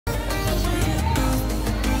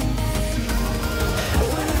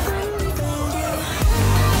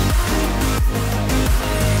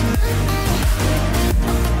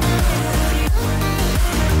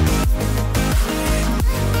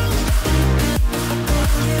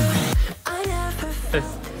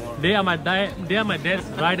They are my dad's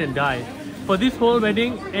ride and die. For this whole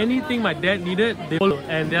wedding, anything my dad needed, they follow.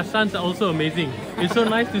 And their sons are also amazing. It's so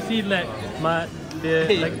nice to see like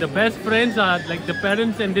the best friends are like the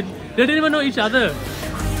parents, and they didn't even know each other.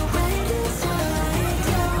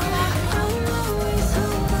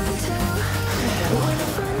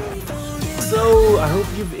 So I hope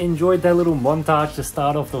you've enjoyed that little montage to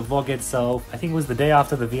start off the vlog itself. I think it was the day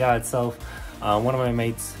after the VR itself. One of my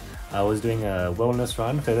mates was doing a wellness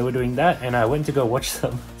run, so they were doing that, and I went to go watch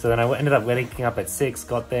them. So then I ended up waking up at 6,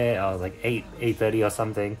 got there, I was like 8:30 or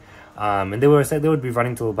something. And they said they would be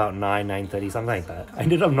running till about 9:30, something like that. I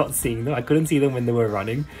ended up not seeing them. I couldn't see them when they were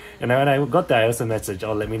running. And when I got there, I also messaged,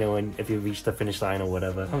 oh, let me know if you reached the finish line or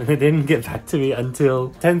whatever. I mean, they didn't get back to me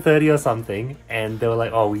until 10:30 or something. And they were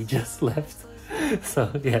like, oh, we just left. So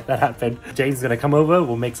yeah, that happened. Jane's gonna come over,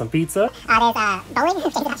 we'll make some pizza. There's bowling,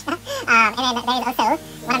 and then there is also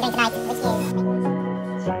what I'm doing tonight, which is...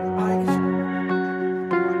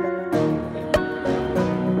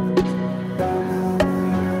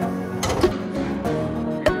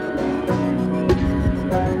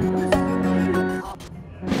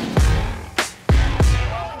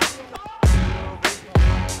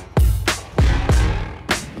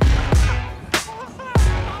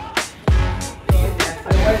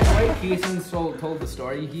 Kirtan told the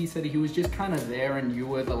story. He said he was just kind of there, and you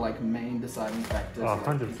were the main deciding factor. Oh,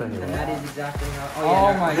 100%. And that is exactly how.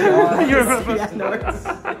 Oh my god! You remember?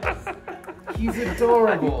 He's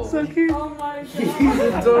adorable. So cute. Oh my god! He's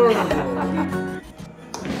adorable.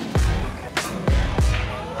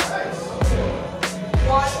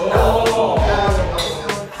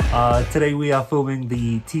 Today we are filming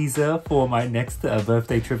the teaser for my next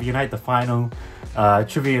birthday trivia night, the final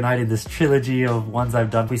trivia night in this trilogy of ones I've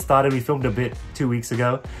done. We filmed a bit 2 weeks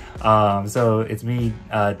ago. So it's me,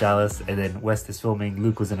 Dallas, and then West is filming.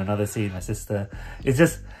 Luke was in another scene, my sister.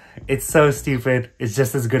 It's so stupid. It's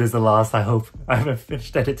just as good as the last, I hope. I haven't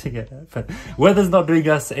finished editing it, but weather's not doing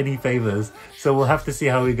us any favors, so we'll have to see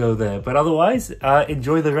how we go there. But otherwise,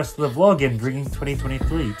 enjoy the rest of the vlog and bringing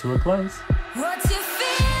 2023 to a close.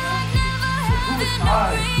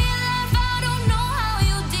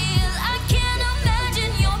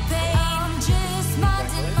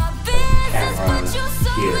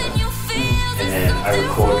 Here, and then I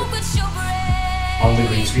record on the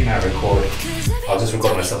green screen. I'll just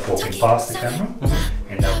record myself walking past the camera,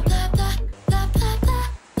 and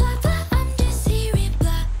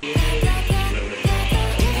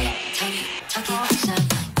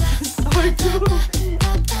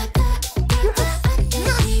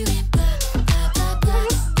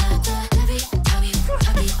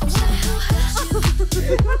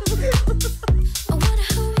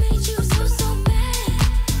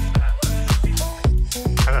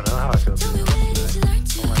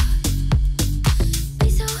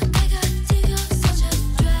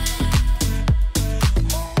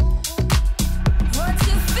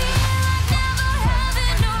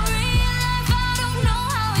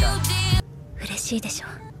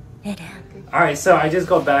Alright, so I just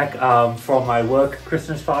got back from my work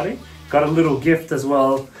Christmas party. Got a little gift as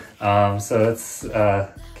well. So it's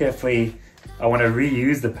carefully, I want to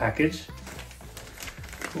reuse the package.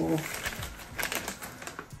 Cool.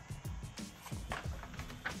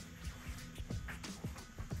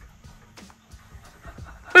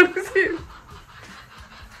 What is it?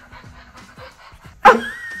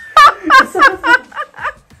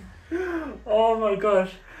 Oh my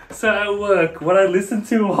gosh. So at work, what I listen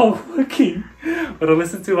to while working,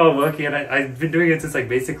 and I've been doing it since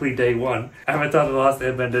basically day one. Avatar: The Last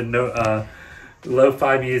Airbender, no,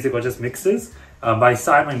 lo-fi music or just mixes by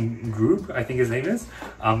Simon Group, I think his name is.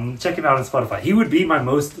 Check him out on Spotify. He would be my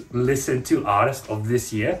most listened to artist of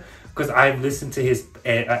this year because I've listened to his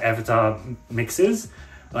Avatar mixes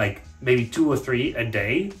maybe 2 or 3 a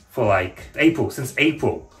day for since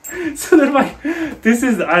April. So then this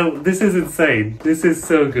is insane. This is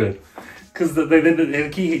so good. Because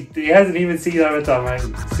he hasn't even seen Avatar, my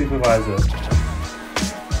supervisor.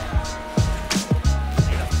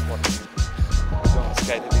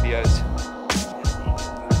 Skate the videos.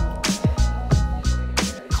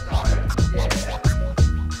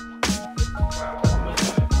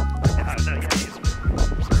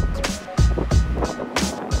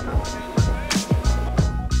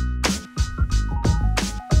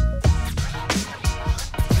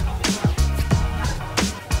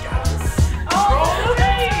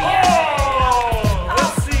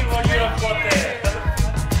 Let's see what you have got there.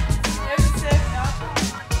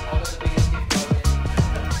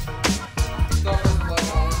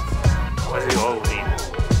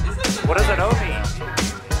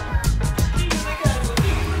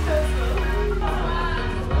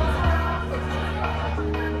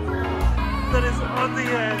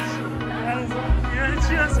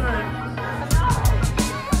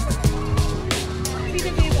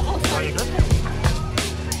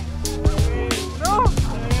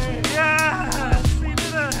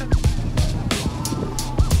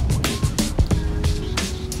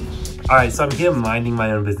 Alright, so I'm here minding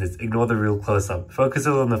my own business. Ignore the real close-up. Focus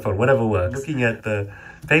on the phone, whatever works. Looking at the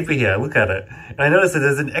paper here, look at it. And I noticed that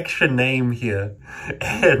there's an extra name here.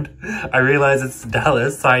 And I realized it's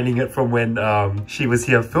Dallas signing it from when she was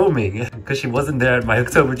here filming. Because she wasn't there at my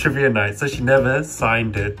October trivia night, so she never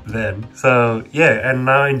signed it then. So yeah, and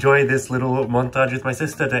now enjoy this little montage with my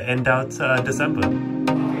sister to end out December.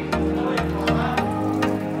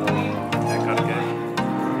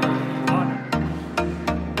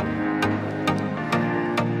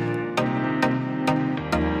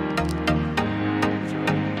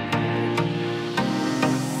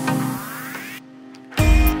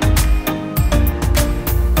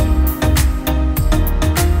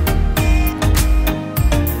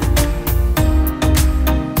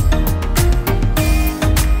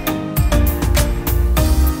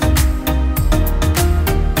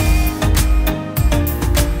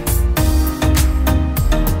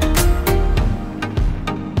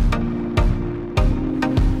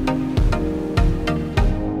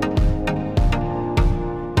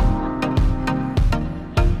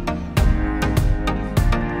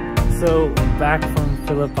 So back from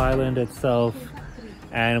Phillip Island itself,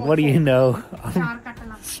 and what do you know, I'm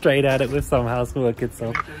straight at it with some housework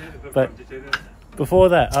itself. But before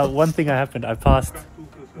that, one thing happened. I passed,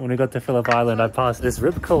 when we got to Phillip Island, I passed this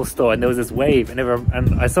Rip Curl store and there was this wave, and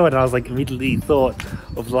I saw it and I was like, immediately thought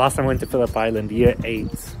of the last time I went to Phillip Island, year 8,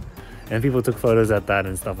 and people took photos at that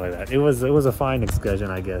and stuff like that. It was a fine excursion,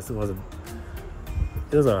 I guess. It was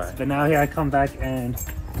alright. But now here I come back and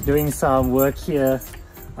doing some work here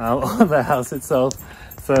on the house itself.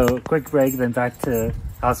 So quick break, then back to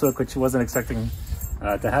housework, which wasn't expecting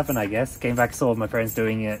to happen, I guess. Came back, saw my parents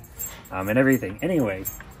doing it and everything. Anyway,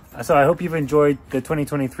 so I hope you've enjoyed the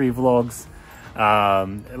 2023 vlogs.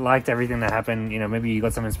 Liked everything that happened. You know, maybe you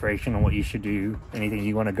got some inspiration on what you should do, anything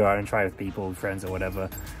you want to go out and try with people, friends or whatever,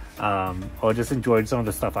 or just enjoyed some of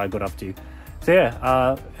the stuff I got up to. So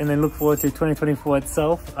yeah, and then look forward to 2024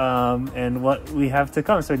 itself and what we have to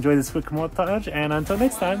come. So enjoy this quick montage, and until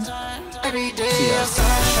next time, see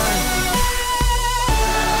ya.